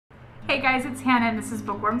Hey guys, it's Hannah and this is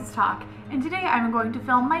Bookworms Talk, and today I'm going to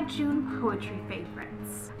film my June poetry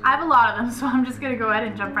favorites. I have a lot of them, so I'm just going to go ahead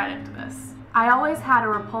and jump right into this. I always had a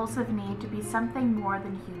repulsive need to be something more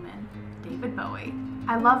than human. David Bowie.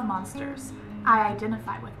 I love monsters. I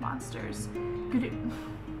identify with monsters. I'm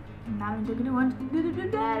not even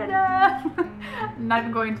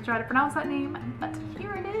going to try to pronounce that name, but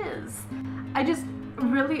here it is. I just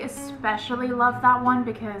really especially love that one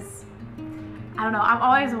because I don't know, I'm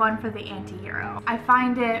always one for the anti-hero. I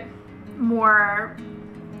find it more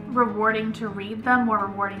rewarding to read them, more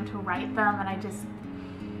rewarding to write them, and I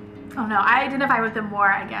don't know, I identify with them more,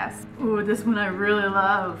 I guess. Ooh, this one I really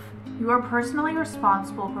love. You are personally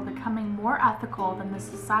responsible for becoming more ethical than the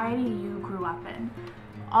society you grew up in.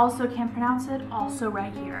 Also can't pronounce it, also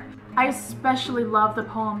right here. I especially love the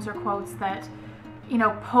poems or quotes that, you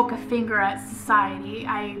know, poke a finger at society.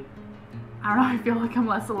 I don't know, I feel like I'm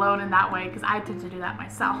less alone in that way because I tend to do that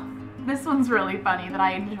myself. This one's really funny that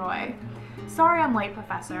I enjoy. Sorry I'm late,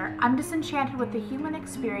 Professor. I'm disenchanted with the human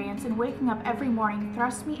experience, and waking up every morning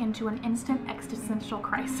thrusts me into an instant existential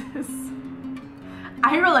crisis.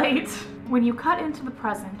 I relate. When you cut into the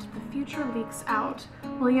present, the future leaks out.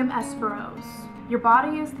 William S. Burroughs. Your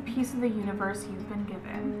body is the piece of the universe you've been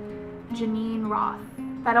given. Janine Roth.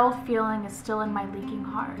 That old feeling is still in my leaking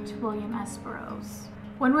heart. William S. Burroughs.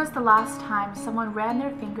 When was the last time someone ran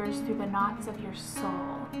their fingers through the knots of your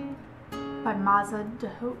soul? By Maza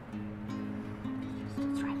Dahout.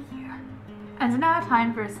 It's right here. And now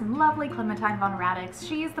time for some lovely Clementine von Radix.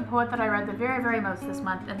 She is the poet that I read the very most this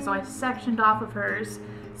month, and so I sectioned off of hers.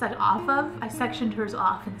 I sectioned hers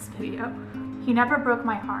off in this video. He never broke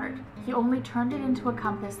my heart. He only turned it into a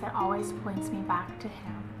compass that always points me back to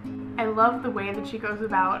him. I love the way that she goes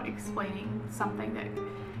about explaining something that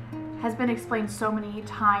has been explained so many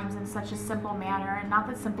times in such a simple manner, and not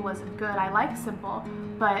that simple isn't good. I like simple,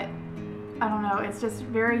 but I don't know, it's just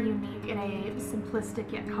very unique in a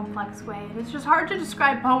simplistic yet complex way. It's just hard to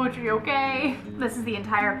describe poetry, okay? This is the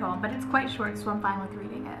entire poem, but it's quite short, so I'm fine with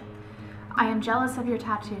reading it. I am jealous of your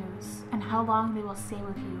tattoos and how long they will stay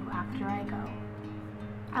with you after I go.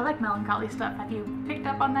 I like melancholy stuff. Have you picked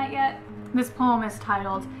up on that yet? This poem is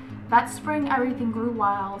titled, That Spring Everything Grew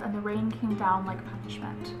Wild and the Rain Came Down Like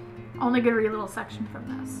Punishment. Only gonna read a little section from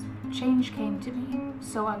this. Change came to me,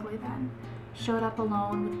 so ugly then. Showed up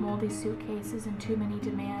alone with moldy suitcases and too many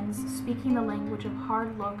demands, speaking the language of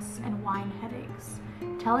hard looks and wine headaches,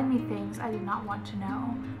 telling me things I did not want to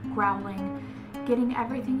know, growling, getting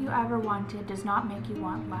everything you ever wanted does not make you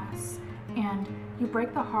want less, and you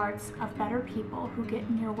break the hearts of better people who get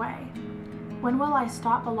in your way. When will I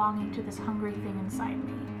stop belonging to this hungry thing inside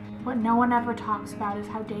me? What no one ever talks about is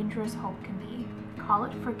how dangerous hope can be. Call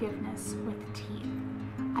it forgiveness with teeth.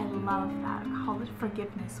 I love that. Call it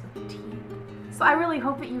forgiveness with teeth. So I really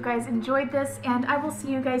hope that you guys enjoyed this, and I will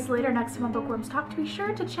see you guys later next time on Bookworms Talk. To be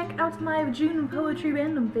sure to check out my June poetry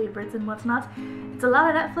random favorites and what's not. It's a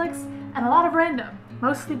lot of Netflix and a lot of random.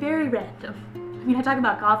 Mostly very random. I mean, I talk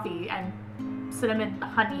about coffee and cinnamon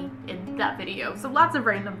honey in that video, so lots of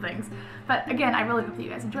random things. But again, I really hope that you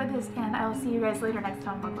guys enjoyed this, and I will see you guys later next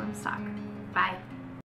time on Bookworms Talk. Bye.